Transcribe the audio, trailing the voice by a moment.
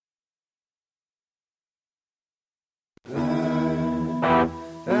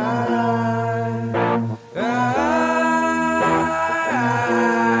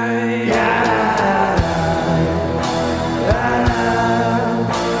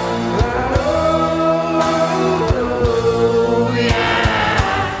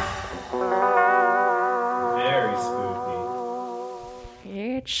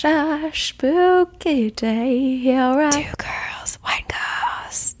spooky day, alright. Two Girls, One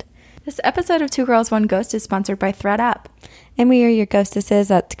Ghost. This episode of Two Girls, One Ghost is sponsored by ThreadUp. And we are your ghostesses.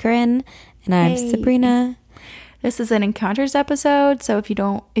 That's Corinne. And I'm Sabrina. This is an encounters episode, so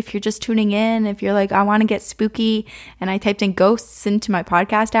if you're just tuning in, if you're like, I want to get spooky, and I typed in ghosts into my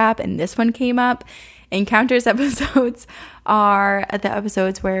podcast app and this one came up, encounters episodes are the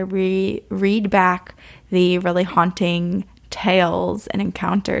episodes where we read back the really haunting tales and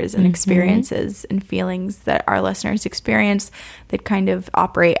encounters and experiences and feelings that our listeners experience that kind of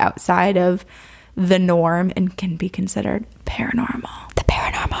operate outside of the norm and can be considered paranormal. The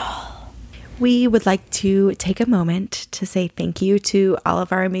paranormal. We would like to take a moment to say thank you to all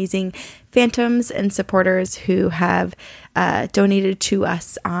of our amazing phantoms and supporters who have donated to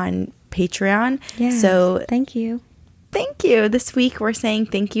us on Patreon. Yes, so thank you. Thank you. This week we're saying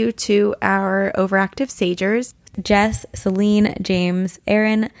thank you to our overactive sagers. Jess, Celine, James,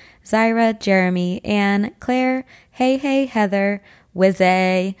 Aaron, Zyra, Jeremy, Anne, Claire, Hey, Heather,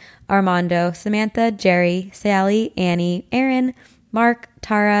 Wize, Armando, Samantha, Jerry, Sally, Annie, Aaron, Mark,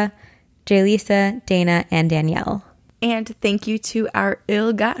 Tara, Jaylisa, Dana, and Danielle. And thank you to our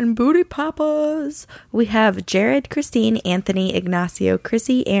ill-gotten booty papas. We have Jared, Christine, Anthony, Ignacio,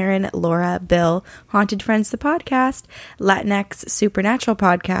 Chrissy, Aaron, Laura, Bill, Haunted Friends the Podcast, Latinx Supernatural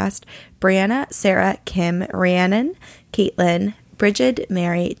Podcast, Brianna, Sarah, Kim, Rhiannon, Caitlin, Bridget,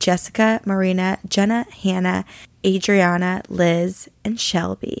 Mary, Jessica, Marina, Jenna, Hannah, Adriana, Liz, and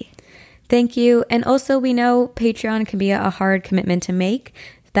Shelby. Thank you. And also, we know Patreon can be a hard commitment to make.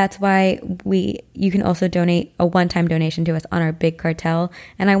 That's why you can also donate a one-time donation to us on our Big Cartel.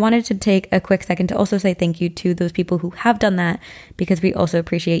 And I wanted to take a quick second to also say thank you to those people who have done that, because we also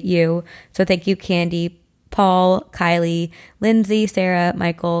appreciate you. So thank you, Candy, Paul, Kylie, Lindsay, Sarah,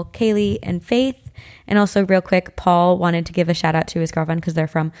 Michael, Kaylee, and Faith. And also real quick, Paul wanted to give a shout out to his girlfriend because they're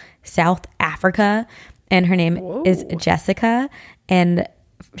from South Africa. And her name is Jessica. And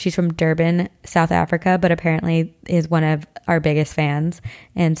she's from Durban, South Africa, but apparently is one of our biggest fans.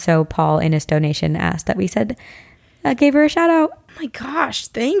 And so Paul, in his donation, asked that we gave her a shout out. Oh my gosh,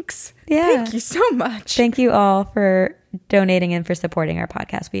 thanks. Yeah. Thank you so much. Thank you all for donating and for supporting our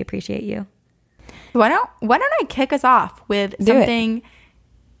podcast. We appreciate you. Why don't I kick us off with something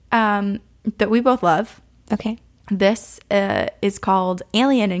that we both love. Okay. This is called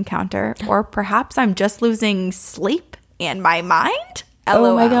Alien Encounter, or perhaps I'm just losing sleep and my mind. LOL.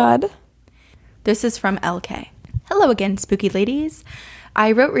 Oh my God. This is from LK. Hello again, spooky ladies.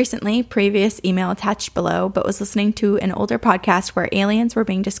 I wrote recently, previous email attached below, but was listening to an older podcast where aliens were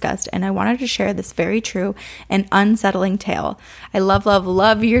being discussed, and I wanted to share this very true and unsettling tale. I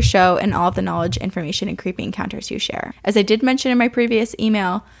love your show and all of the knowledge, information, and creepy encounters you share. As I did mention in my previous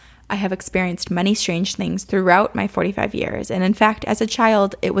email, I have experienced many strange things throughout my 45 years, and in fact, as a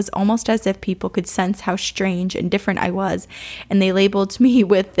child, it was almost as if people could sense how strange and different I was, and they labeled me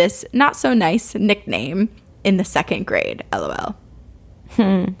with this not-so-nice nickname in the second grade, LOL.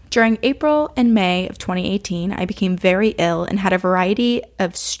 During April and May of 2018, I became very ill and had a variety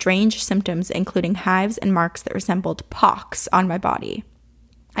of strange symptoms, including hives and marks that resembled pox on my body.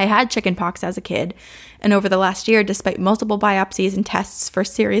 I had chickenpox as a kid, and over the last year, despite multiple biopsies and tests for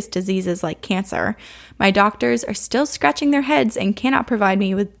serious diseases like cancer, my doctors are still scratching their heads and cannot provide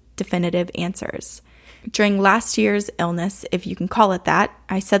me with definitive answers. During last year's illness, if you can call it that,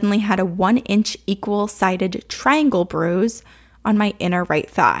 I suddenly had a 1-inch equal-sided triangle bruise on my inner right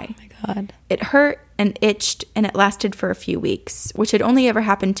thigh. Oh my God. It hurt and itched, and it lasted for a few weeks, which had only ever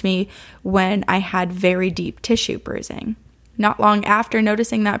happened to me when I had very deep tissue bruising. Not long after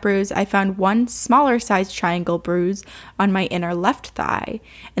noticing that bruise, I found one smaller-sized triangle bruise on my inner left thigh,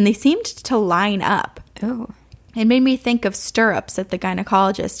 and they seemed to line up. Oh. It made me think of stirrups at the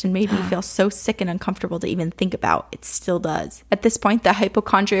gynecologist and made me feel so sick and uncomfortable to even think about. It still does. At this point, the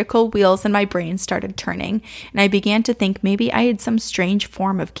hypochondriacal wheels in my brain started turning, and I began to think maybe I had some strange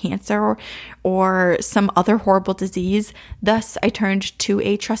form of cancer or some other horrible disease. Thus, I turned to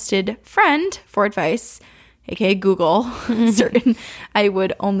a trusted friend for advice, aka Google, certain I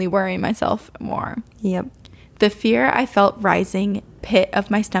would only worry myself more. Yep. The fear I felt rising pit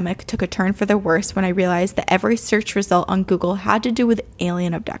of my stomach took a turn for the worse when I realized that every search result on Google had to do with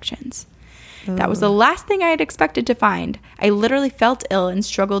alien abductions. Ooh. That was the last thing I had expected to find. I literally felt ill and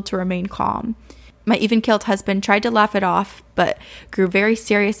struggled to remain calm. My even-keeled husband tried to laugh it off, but grew very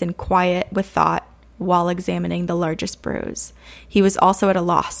serious and quiet with thought while examining the largest bruise. He was also at a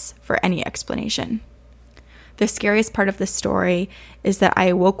loss for any explanation. The scariest part of the story is that I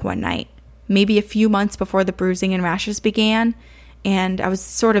awoke one night, maybe a few months before the bruising and rashes began, and I was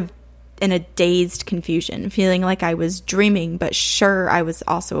sort of in a dazed confusion, feeling like I was dreaming, but sure I was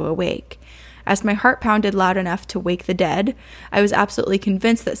also awake. As my heart pounded loud enough to wake the dead, I was absolutely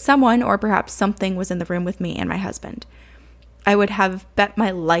convinced that someone, or perhaps something, was in the room with me and my husband. I would have bet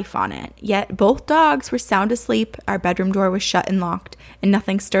my life on it. Yet both dogs were sound asleep, our bedroom door was shut and locked, and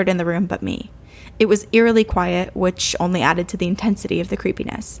nothing stirred in the room but me. It was eerily quiet, which only added to the intensity of the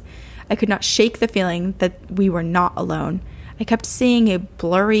creepiness. I could not shake the feeling that we were not alone. I kept seeing a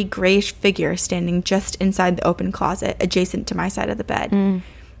blurry grayish figure standing just inside the open closet, adjacent to my side of the bed.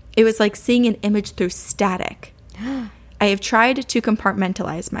 It was like seeing an image through static. I have tried to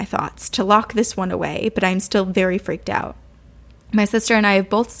compartmentalize my thoughts, to lock this one away, but I am still very freaked out. My sister and I have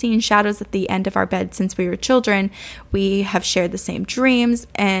both seen shadows at the end of our bed since we were children. We have shared the same dreams,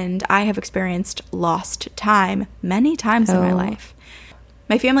 and I have experienced lost time many times in my life.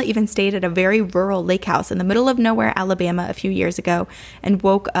 My family even stayed at a very rural lake house in the middle of nowhere, Alabama, a few years ago, and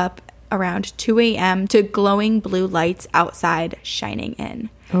woke up around 2 a.m. to glowing blue lights outside shining in.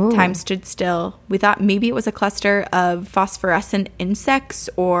 Ooh. Time stood still. We thought maybe it was a cluster of phosphorescent insects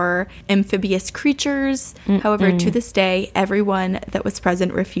or amphibious creatures. However, to this day, everyone that was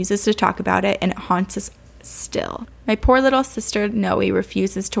present refuses to talk about it, and it haunts us still. My poor little sister Noe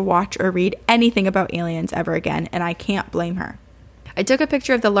refuses to watch or read anything about aliens ever again, and I can't blame her. I took a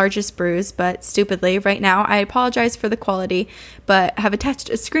picture of the largest bruise, but stupidly, right now, I apologize for the quality, but have attached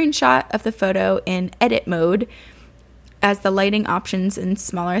a screenshot of the photo in edit mode, as the lighting options and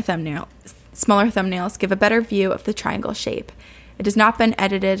smaller thumbnails give a better view of the triangle shape. It has not been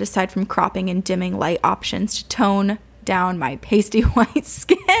edited aside from cropping and dimming light options to tone down my pasty white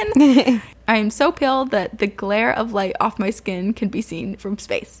skin. I am so pale that the glare of light off my skin can be seen from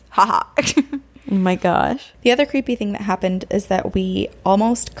space. Haha. Oh my gosh. The other creepy thing that happened is that we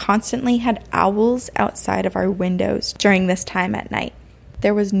almost constantly had owls outside of our windows during this time at night.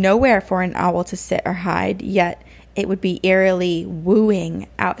 There was nowhere for an owl to sit or hide, yet it would be eerily wooing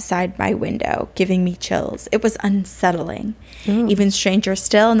outside my window, giving me chills. It was unsettling. Even stranger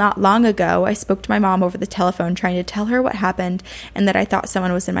still, not long ago, I spoke to my mom over the telephone trying to tell her what happened and that I thought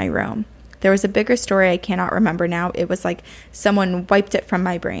someone was in my room. There was a bigger story I cannot remember now. It was like someone wiped it from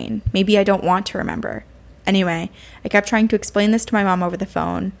my brain. Maybe I don't want to remember. Anyway, I kept trying to explain this to my mom over the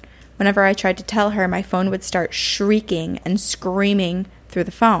phone. Whenever I tried to tell her, my phone would start shrieking and screaming through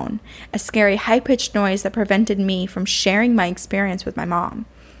the phone, a scary high-pitched noise that prevented me from sharing my experience with my mom.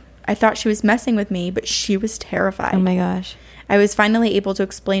 I thought she was messing with me, but she was terrified. Oh my gosh. I was finally able to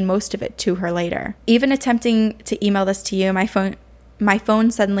explain most of it to her later. Even attempting to email this to you, my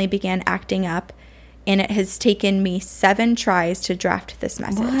phone suddenly began acting up, and it has taken me 7 tries to draft this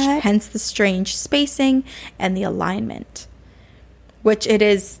message. What? Hence the strange spacing and the alignment, which it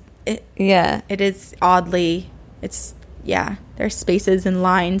is oddly, there's spaces and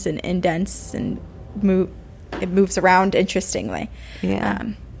lines and indents, and it moves around interestingly.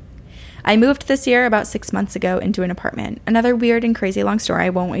 I moved this year about 6 months ago into an apartment. Another weird and crazy long story I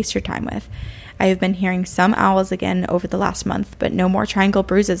won't waste your time with. I have been hearing some owls again over the last month, but no more triangle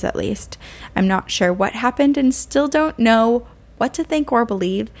bruises at least. I'm not sure what happened and still don't know what to think or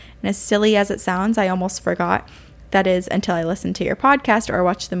believe. And as silly as it sounds, I almost forgot. That is, until I listened to your podcast or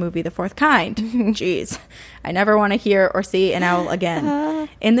watched the movie The Fourth Kind. Jeez. I never want to hear or see an owl again.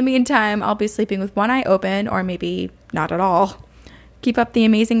 In the meantime, I'll be sleeping with one eye open, or maybe not at all. Keep up the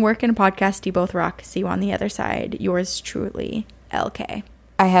amazing work and podcast. You both rock. See you on the other side. Yours truly, LK.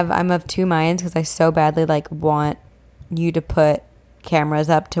 I'm of two minds because I so badly want you to put cameras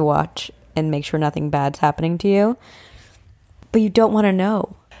up to watch and make sure nothing bad's happening to you. But you don't want to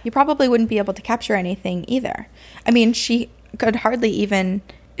know. You probably wouldn't be able to capture anything either. I mean, she could hardly even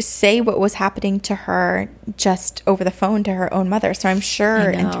say what was happening to her just over the phone to her own mother. So I'm sure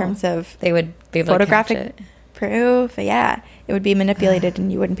in terms of they would be able photographic to catch it. Proof, it would be manipulated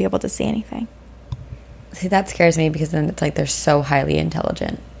and you wouldn't be able to see anything. See, that scares me because then it's like they're so highly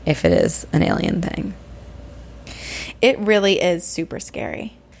intelligent if it is an alien thing. It really is super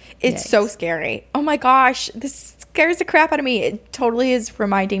scary. It's so scary. Oh my gosh, this scares the crap out of me. It totally is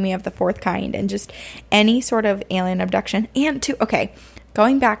reminding me of The Fourth Kind and just any sort of alien abduction. And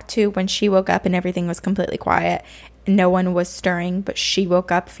going back to when she woke up and everything was completely quiet, no one was stirring, but she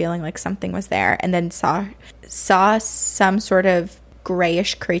woke up feeling like something was there and then saw some sort of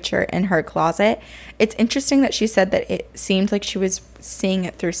grayish creature in her closet. It's interesting that she said that it seemed like she was seeing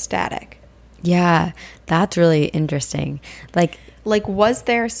it through static. Yeah, that's really interesting. Like was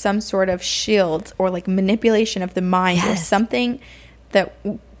there some sort of shield or manipulation of the mind or something that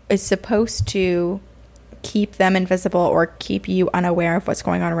is supposed to keep them invisible or keep you unaware of what's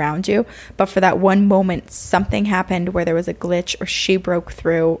going on around you. But for that one moment, something happened where there was a glitch, or she broke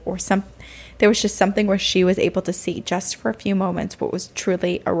through, or there was just something where she was able to see just for a few moments what was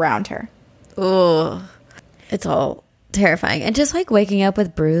truly around her. Oh, it's all terrifying. And just like waking up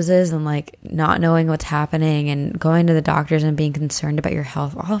with bruises and like not knowing what's happening and going to the doctors and being concerned about your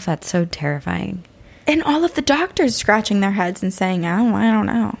health, all of that's so terrifying. And all of the doctors scratching their heads and saying, I don't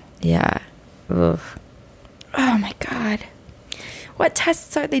know. Yeah. Oof. Oh my God. What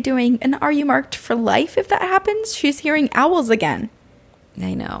tests are they doing? And are you marked for life if that happens? She's hearing owls again.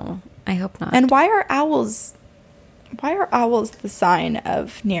 I know. I hope not. And why are owls the sign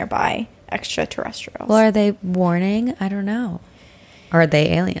of nearby extraterrestrials? Well, are they warning? I don't know. Are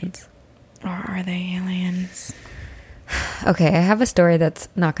they aliens? Or are they aliens? Okay, I have a story that's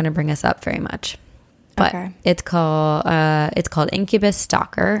not going to bring us up very much. But okay. It's called Incubus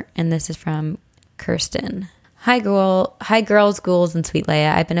Stalker, and this is from Kirsten. Hi girls, ghouls, and sweet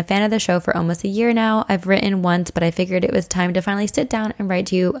Leia. I've been a fan of the show for almost a year now. I've written once, but I figured it was time to finally sit down and write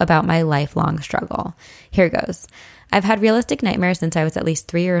to you about my lifelong struggle. Here goes. I've had realistic nightmares since I was at least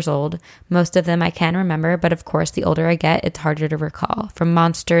 3 years old. Most of them I can remember, but of course, the older I get, it's harder to recall. From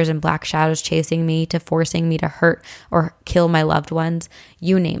monsters and black shadows chasing me to forcing me to hurt or kill my loved ones,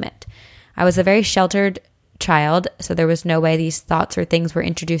 you name it. I was a very sheltered child, so there was no way these thoughts or things were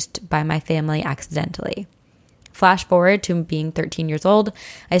introduced by my family accidentally. Flash forward to being 13 years old,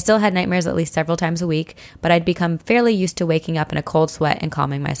 I still had nightmares at least several times a week, but I'd become fairly used to waking up in a cold sweat and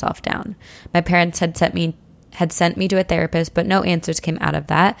calming myself down. My parents had sent me to a therapist, but no answers came out of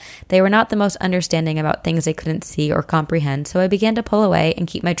that. They were not the most understanding about things they couldn't see or comprehend, so I began to pull away and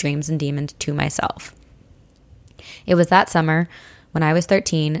keep my dreams and demons to myself. It was that summer, when I was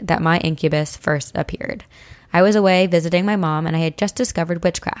 13, that my incubus first appeared. I was away visiting my mom, and I had just discovered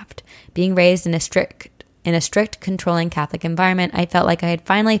witchcraft. Being raised in a strict, controlling Catholic environment, I felt like I had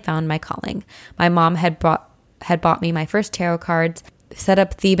finally found my calling. My mom had bought me my first tarot cards, set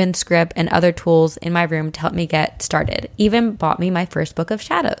up Theban script and other tools in my room to help me get started, even bought me my first book of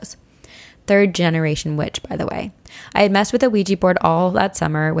shadows. 3rd generation witch, by the way. I had messed with a Ouija board all that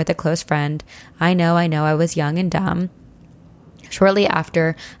summer with a close friend. I know, I was young and dumb. Shortly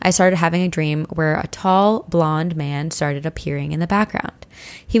after, I started having a dream where a tall, blonde man started appearing in the background.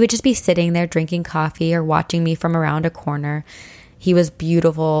 He would just be sitting there drinking coffee or watching me from around a corner. He was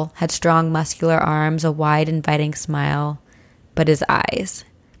beautiful, had strong muscular arms, a wide, inviting smile. But his eyes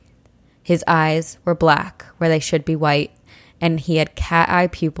were black where they should be white, and he had cat eye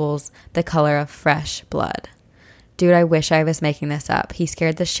pupils the color of fresh blood. Dude, I wish I was making this up. He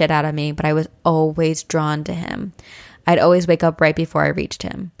scared the shit out of me, but I was always drawn to him. I'd always wake up right before I reached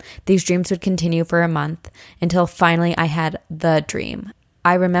him. These dreams would continue for a month until finally I had the dream.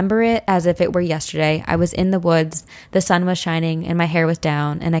 I remember it as if it were yesterday. I was in the woods, the sun was shining, and my hair was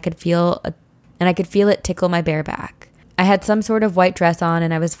down, and I could feel it tickle my bare back. I had some sort of white dress on,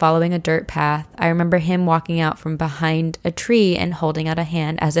 and I was following a dirt path. I remember him walking out from behind a tree and holding out a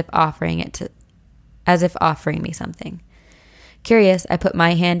hand as if offering me something. Curious, I put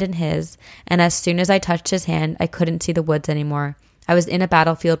my hand in his, and as soon as I touched his hand, I couldn't see the woods anymore. I was in a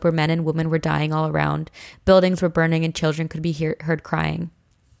battlefield where men and women were dying all around. Buildings were burning and children could be heard crying.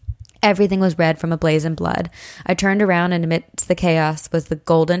 Everything was red from a blaze in blood. I turned around, and amidst the chaos was the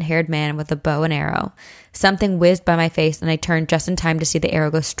golden-haired man with a bow and arrow. Something whizzed by my face, and I turned just in time to see the arrow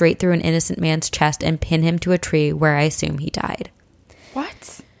go straight through an innocent man's chest and pin him to a tree where I assume he died.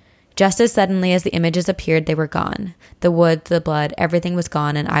 What? Just as suddenly as the images appeared, they were gone. The woods, the blood, everything was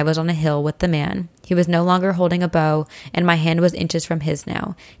gone, and I was on a hill with the man. He was no longer holding a bow, and my hand was inches from his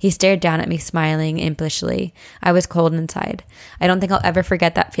now. He stared down at me, smiling impishly. I was cold inside. I don't think I'll ever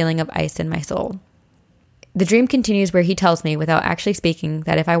forget that feeling of ice in my soul. The dream continues where he tells me, without actually speaking,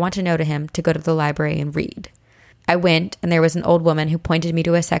 that if I want to know to him, to go to the library and read. I went, and there was an old woman who pointed me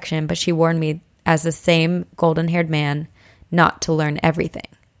to a section, but she warned me, as the same golden-haired man, not to learn everything.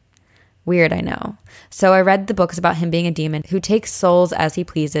 Weird, I know. So I read the books about him being a demon who takes souls as he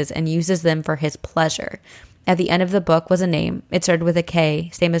pleases and uses them for his pleasure. At the end of the book was a name. It started with a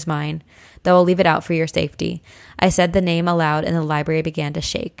K, same as mine, though I'll leave it out for your safety. I said the name aloud, and the library began to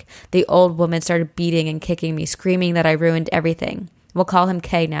shake. The old woman started beating and kicking me, screaming that I ruined everything. We'll call him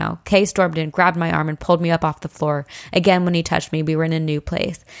K now. K stormed in, grabbed my arm, and pulled me up off the floor. Again, when he touched me, we were in a new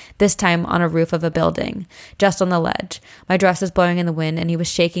place. This time on a roof of a building, just on the ledge. My dress was blowing in the wind, and he was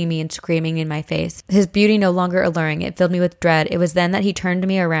shaking me and screaming in my face. His beauty no longer alluring. It filled me with dread. It was then that he turned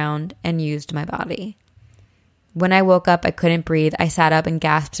me around and used my body. When I woke up, I couldn't breathe. I sat up and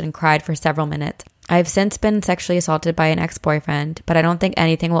gasped and cried for several minutes. I have since been sexually assaulted by an ex-boyfriend, but I don't think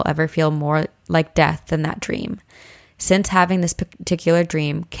anything will ever feel more like death than that dream. Since having this particular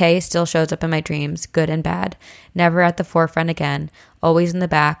dream, Kay still shows up in my dreams, good and bad, never at the forefront again, always in the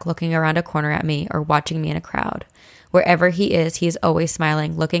back, looking around a corner at me or watching me in a crowd. Wherever he is always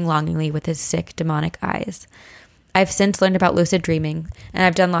smiling, looking longingly with his sick, demonic eyes. I've since learned about lucid dreaming, and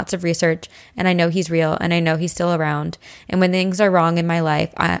I've done lots of research, and I know he's real, and I know he's still around. And when things are wrong in my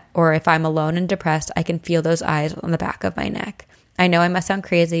life, or if I'm alone and depressed, I can feel those eyes on the back of my neck. I know I must sound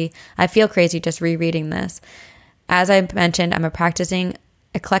crazy. I feel crazy just rereading this. As I mentioned, I'm a practicing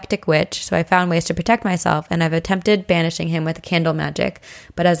eclectic witch, so I found ways to protect myself, and I've attempted banishing him with candle magic.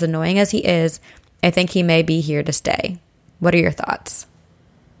 But as annoying as he is, I think he may be here to stay. What are your thoughts?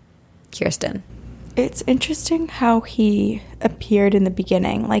 Kirsten. It's interesting how he appeared in the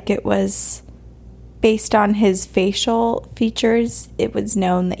beginning. Like, it was based on his facial features. It was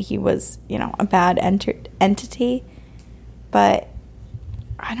known that he was, a bad entity. But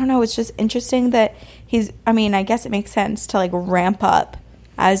I don't know. It's just interesting that I guess it makes sense to ramp up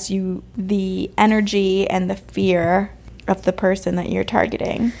as the energy and the fear of the person that you're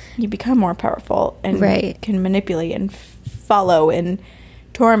targeting. You become more powerful and can manipulate and follow and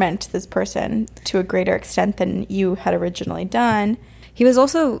torment this person to a greater extent than you had originally done. He was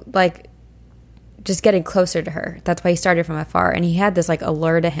also just getting closer to her. That's why he started from afar, and he had this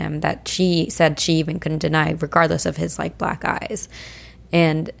allure to him that she said she even couldn't deny, regardless of his black eyes.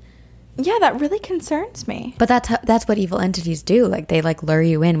 And yeah, that really concerns me. But that's what evil entities do. They lure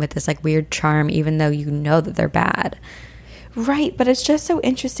you in with this weird charm, even though you know that they're bad. Right, but it's just so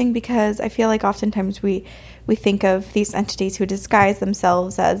interesting because I feel like oftentimes we think of these entities who disguise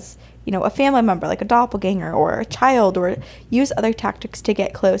themselves as, a family member, like a doppelganger or a child, or use other tactics to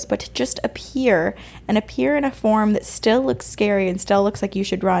get close, but to just appear in a form that still looks scary and still looks like you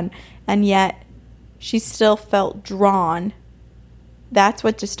should run, and yet she still felt drawn. That's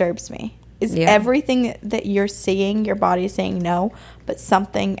what disturbs me. Everything that you're seeing, your body is saying no, but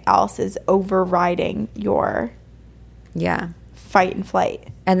something else is overriding your fight and flight.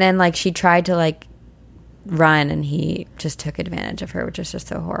 And then she tried to run, and he just took advantage of her, which is just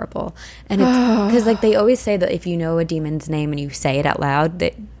so horrible. And it's because they always say that if you know a demon's name and you say it out loud,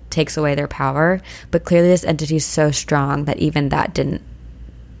 that takes away their power. But clearly this entity is so strong that even that didn't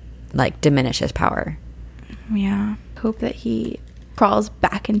diminish his power. Yeah. Hope that he crawls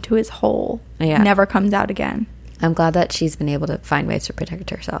back into his hole. Yeah. Never comes out again. I'm glad that she's been able to find ways to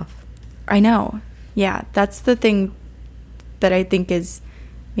protect herself. I know. Yeah, that's the thing that I think is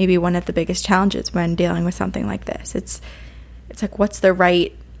maybe one of the biggest challenges when dealing with something like this. It's what's the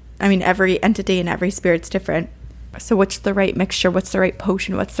right, every entity and every spirit's different. So what's the right mixture? What's the right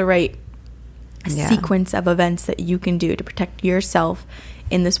potion? What's the right sequence of events that you can do to protect yourself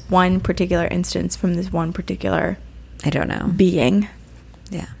in this one particular instance from this one particular, I don't know, being?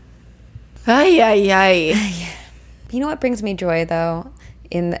 Yeah. Ay, ay, ay. You know what brings me joy, though,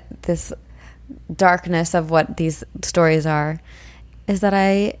 in this darkness of what these stories are, is that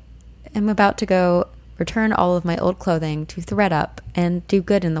I am about to go return all of my old clothing to ThredUp and do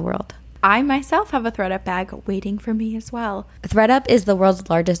good in the world. I myself have a ThredUp bag waiting for me as well. ThredUp is the world's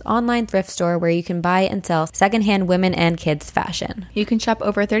largest online thrift store where you can buy and sell secondhand women and kids fashion. You can shop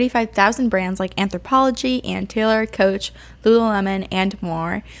over 35,000 brands like Anthropologie, Ann Taylor, Coach, Lululemon, and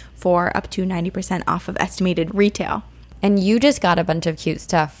more for up to 90% off of estimated retail. And you just got a bunch of cute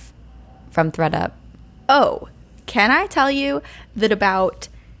stuff from ThredUp. Oh, can I tell you that about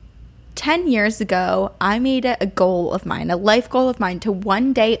 10 years ago, I made it a goal of mine, a life goal of mine, to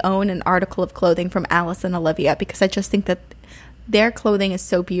one day own an article of clothing from Alice and Olivia, because I just think that their clothing is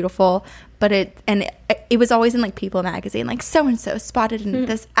so beautiful. But it was always in People magazine, so-and-so spotted in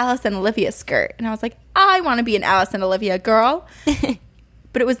this Alice and Olivia skirt. And I was like, I want to be an Alice and Olivia girl.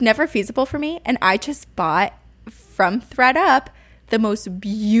 But it was never feasible for me. And I just bought from ThredUp the most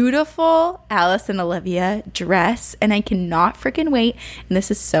beautiful Alice and Olivia dress, and I cannot freaking wait. And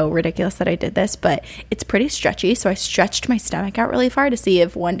this is so ridiculous that I did this, but it's pretty stretchy, so I stretched my stomach out really far to see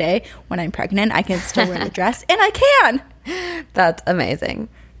if one day when I'm pregnant I can still wear the dress, and I can. That's amazing.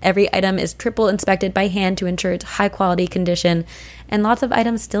 Every item is triple inspected by hand to ensure its high quality condition, and lots of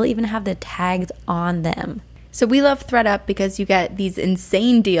items still even have the tags on them. So we love ThredUp because you get these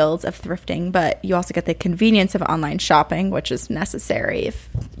insane deals of thrifting, but you also get the convenience of online shopping, which is necessary if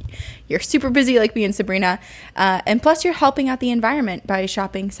you're super busy like me and Sabrina. And plus, you're helping out the environment by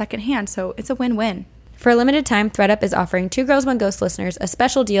shopping secondhand, so it's a win-win. For a limited time, ThredUp is offering Two Girls, One Ghost listeners a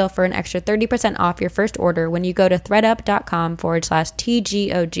special deal for an extra 30% off your first order when you go to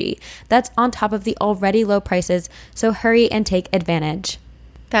thredup.com/TGOG. That's on top of the already low prices, so hurry and take advantage.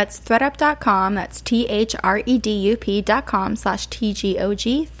 That's thredup.com. That's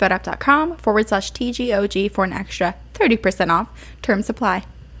THREDUP.com/TGOG. thredup.com/TGOG for an extra 30% off. Terms apply.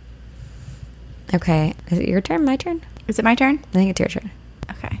 Okay. Is it your turn? My turn? Is it my turn? I think it's your turn.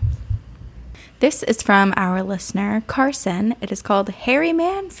 Okay. This is from our listener, Carson. It is called Hairy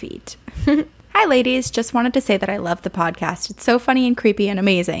Man Feet. Hi, ladies. Just wanted to say that I love the podcast. It's so funny and creepy and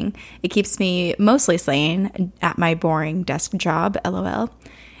amazing. It keeps me mostly sane at my boring desk job, LOL.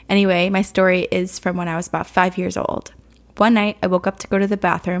 Anyway, my story is from when I was about 5 years old. One night, I woke up to go to the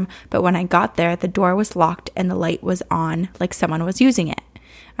bathroom, but when I got there, the door was locked and the light was on, like someone was using it.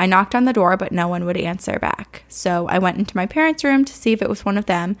 I knocked on the door, but no one would answer back. So I went into my parents' room to see if it was one of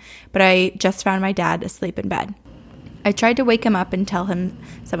them, but I just found my dad asleep in bed. I tried to wake him up and tell him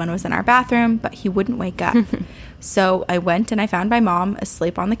someone was in our bathroom, but he wouldn't wake up. So I went and I found my mom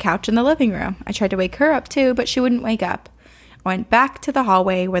asleep on the couch in the living room. I tried to wake her up too, but she wouldn't wake up. I went back to the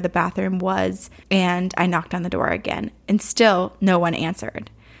hallway where the bathroom was, and I knocked on the door again, and still no one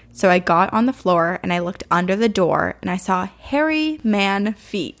answered. So I got on the floor and I looked under the door and I saw hairy man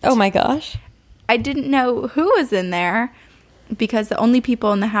feet. Oh my gosh. I didn't know who was in there because the only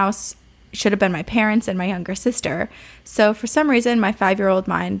people in the house should have been my parents and my younger sister. So for some reason, my 5-year-old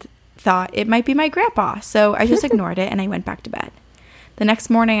mind thought it might be my grandpa. So I just ignored it and I went back to bed. The next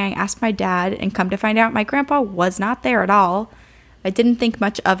morning, I asked my dad, and come to find out, my grandpa was not there at all. I didn't think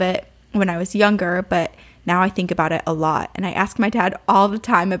much of it when I was younger, but now I think about it a lot, and I ask my dad all the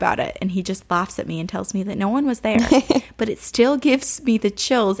time about it, and he just laughs at me and tells me that no one was there. But it still gives me the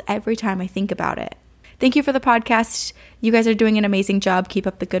chills every time I think about it. Thank you for the podcast. You guys are doing an amazing job. Keep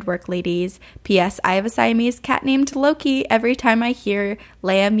up the good work, ladies. P.S. I have a Siamese cat named Loki. Every time I hear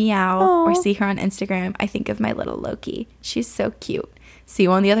Leia meow or see her on Instagram, I think of my little Loki. She's so cute. See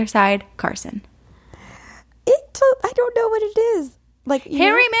you on the other side, Carson. I don't know what it is. Like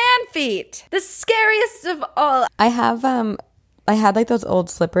hairy man feet, the scariest of all. I had like those old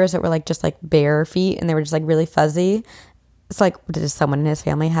slippers that were like just like bare feet, and they were just like really fuzzy. It's like, did someone in his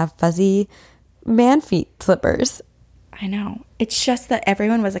family have fuzzy man feet slippers? I know. It's just that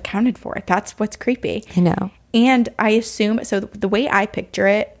everyone was accounted for. That's what's creepy. I know. And I assume, so the way I picture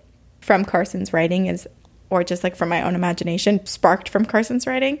it from Carson's writing is, or just like from my own imagination, sparked from Carson's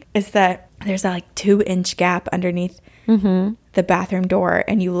writing, is that there's a like 2-inch gap underneath the bathroom door,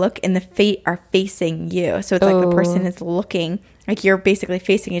 and you look and the feet are facing you. So it's like the person is looking, like you're basically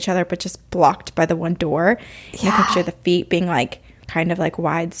facing each other, but just blocked by the one door. Yeah. I picture the feet being like kind of like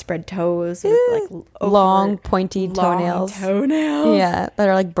widespread toes with like long pointy toenails. Yeah, that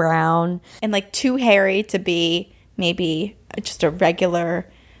are like brown. And like too hairy to be maybe just a regular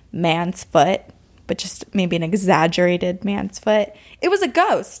man's foot, but just maybe an exaggerated man's foot. It was a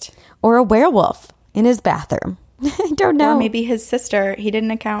ghost. Or a werewolf in his bathroom. I don't know. Or maybe his sister.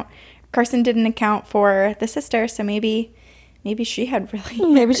 Carson didn't account for the sister, so maybe she had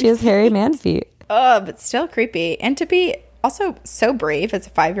really maybe she has hairy man feet. Oh, but still creepy. And to be also so brave as a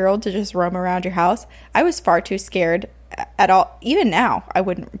 5-year-old to just roam around your house. I was far too scared at all. Even now, I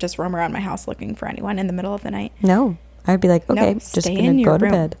wouldn't just roam around my house looking for anyone in the middle of the night. No. I'd be like, okay, just gonna go to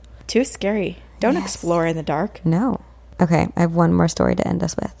bed. Too scary. Don't explore in the dark. No. Okay, I have one more story to end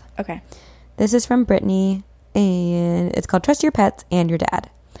us with. Okay. This is from Brittany, and it's called Trust Your Pets and Your Dad.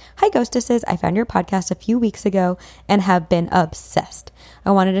 Hi, Ghostesses. I found your podcast a few weeks ago and have been obsessed.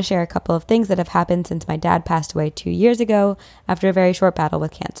 I wanted to share a couple of things that have happened since my dad passed away 2 years ago after a very short battle with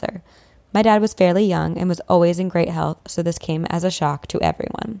cancer. My dad was fairly young and was always in great health, so this came as a shock to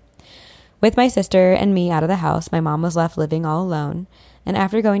everyone. With my sister and me out of the house, my mom was left living all alone, and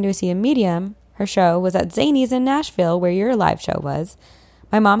after going to see a medium, her show was at Zany's in Nashville, where your live show was.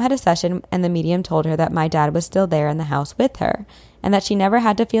 My mom had a session, and the medium told her that my dad was still there in the house with her, and that she never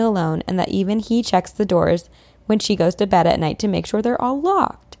had to feel alone, and that even he checks the doors when she goes to bed at night to make sure they're all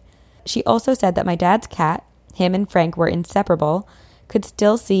locked. She also said that my dad's cat, him and Frank were inseparable, could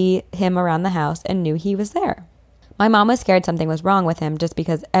still see him around the house and knew he was there. My mom was scared something was wrong with him just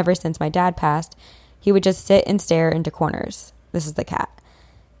because ever since my dad passed, he would just sit and stare into corners. This is the cat.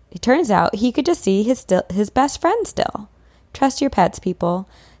 It turns out he could just see his best friend still. Trust your pets, people.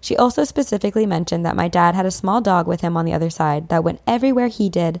 She also specifically mentioned that my dad had a small dog with him on the other side that went everywhere he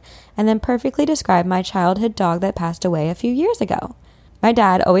did, and then perfectly described my childhood dog that passed away a few years ago. My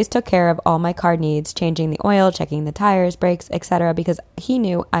dad always took care of all my car needs, changing the oil, checking the tires, brakes, etc., because he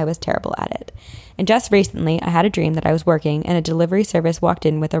knew I was terrible at it. And just recently, I had a dream that I was working and a delivery service walked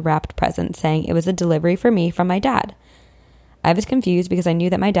in with a wrapped present saying it was a delivery for me from my dad. I was confused because I knew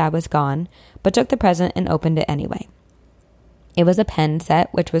that my dad was gone, but took the present and opened it anyway. It was a pen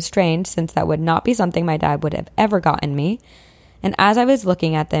set, which was strange since that would not be something my dad would have ever gotten me. And as I was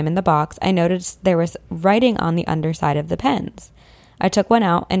looking at them in the box, I noticed there was writing on the underside of the pens. I took one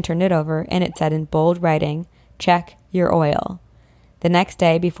out and turned it over, and it said in bold writing, "Check your oil." The next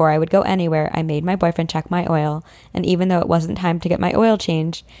day, before I would go anywhere, I made my boyfriend check my oil, and even though it wasn't time to get my oil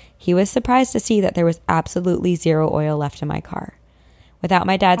changed, he was surprised to see that there was absolutely zero oil left in my car. Without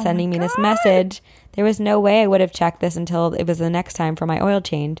my dad sending me this message, there was no way I would have checked this until it was the next time for my oil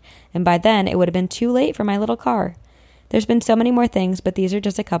change, and by then it would have been too late for my little car. There's been so many more things, but these are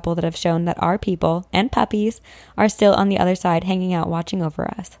just a couple that have shown that our people and puppies are still on the other side hanging out watching over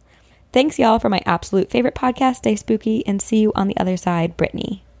us. Thanks, y'all, for my absolute favorite podcast, Stay Spooky, and see you on the other side,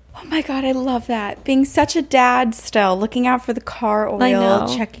 Brittany. Oh my God, I love that. Being such a dad still, looking out for the car oil,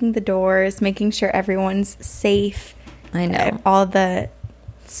 checking the doors, making sure everyone's safe. I know. All the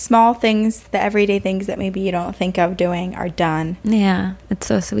small things, the everyday things that maybe you don't think of doing are done. Yeah, it's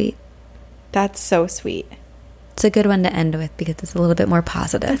so sweet. That's so sweet. It's a good one to end with because it's a little bit more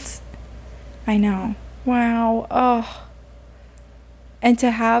positive. I know. Wow. Oh. And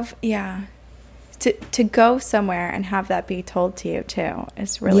to have, to go somewhere and have that be told to you too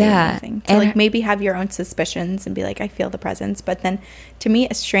is really amazing. To like maybe have your own suspicions and be like, I feel the presence, but then to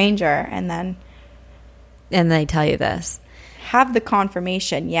meet a stranger and they tell you this. Have the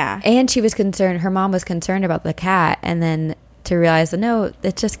confirmation, yeah. And she was concerned, her mom was concerned about the cat, and then to realize, no,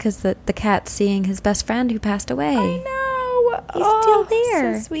 it's just because the cat's seeing his best friend who passed away. I know. He's still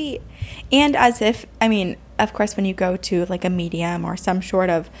there. So sweet. And as if, I mean, of course, when you go to like a medium or some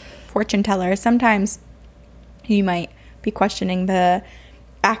sort of fortune teller, sometimes you might be questioning the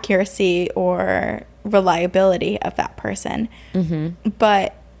accuracy or reliability of that person. Mm-hmm.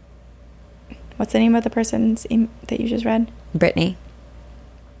 But what's the name of the person's that you just read? Brittany.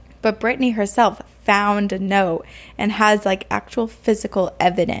 But Brittany herself found a note and has like actual physical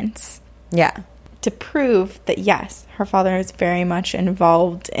evidence. Yeah. To prove that, yes, her father is very much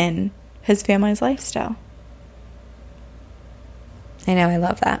involved in his family's lifestyle. I know, I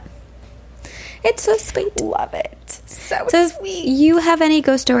love that. It's so sweet. Love it. So sweet. If you have any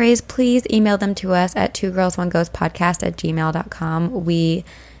ghost stories, please email them to us at twogirlsoneghostpodcast@gmail.com.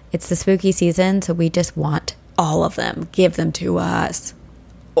 It's the spooky season, so we just want all of them. Give them to us.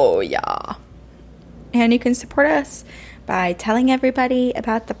 Oh, yeah. And you can support us by telling everybody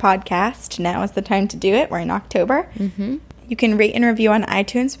about the podcast. Now is the time to do it. We're in October. Mm-hmm. You can rate and review on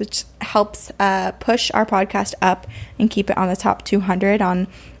iTunes, which helps push our podcast up and keep it on the top 200 on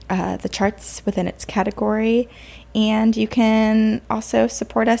the charts within its category. And you can also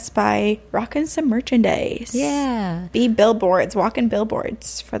support us by rocking some merchandise. Yeah. Be billboards, walking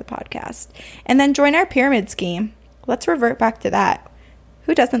billboards for the podcast. And then join our pyramid scheme. Let's revert back to that.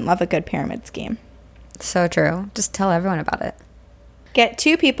 Who doesn't love a good pyramid scheme? So true. Just tell everyone about it. Get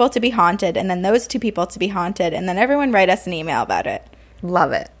 2 people to be haunted, and then those 2 people to be haunted, and then everyone write us an email about it.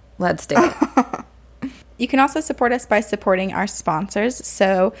 Love it. Let's do it. You can also support us by supporting our sponsors.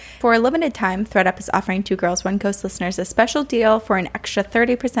 So for a limited time, ThredUp is offering Two Girls, One Ghost listeners a special deal for an extra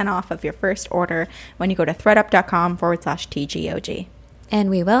 30% off of your first order when you go to thredup.com/TGOG. And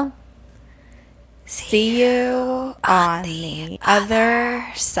we will see you on the other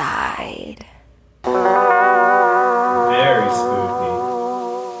side. Very spooky.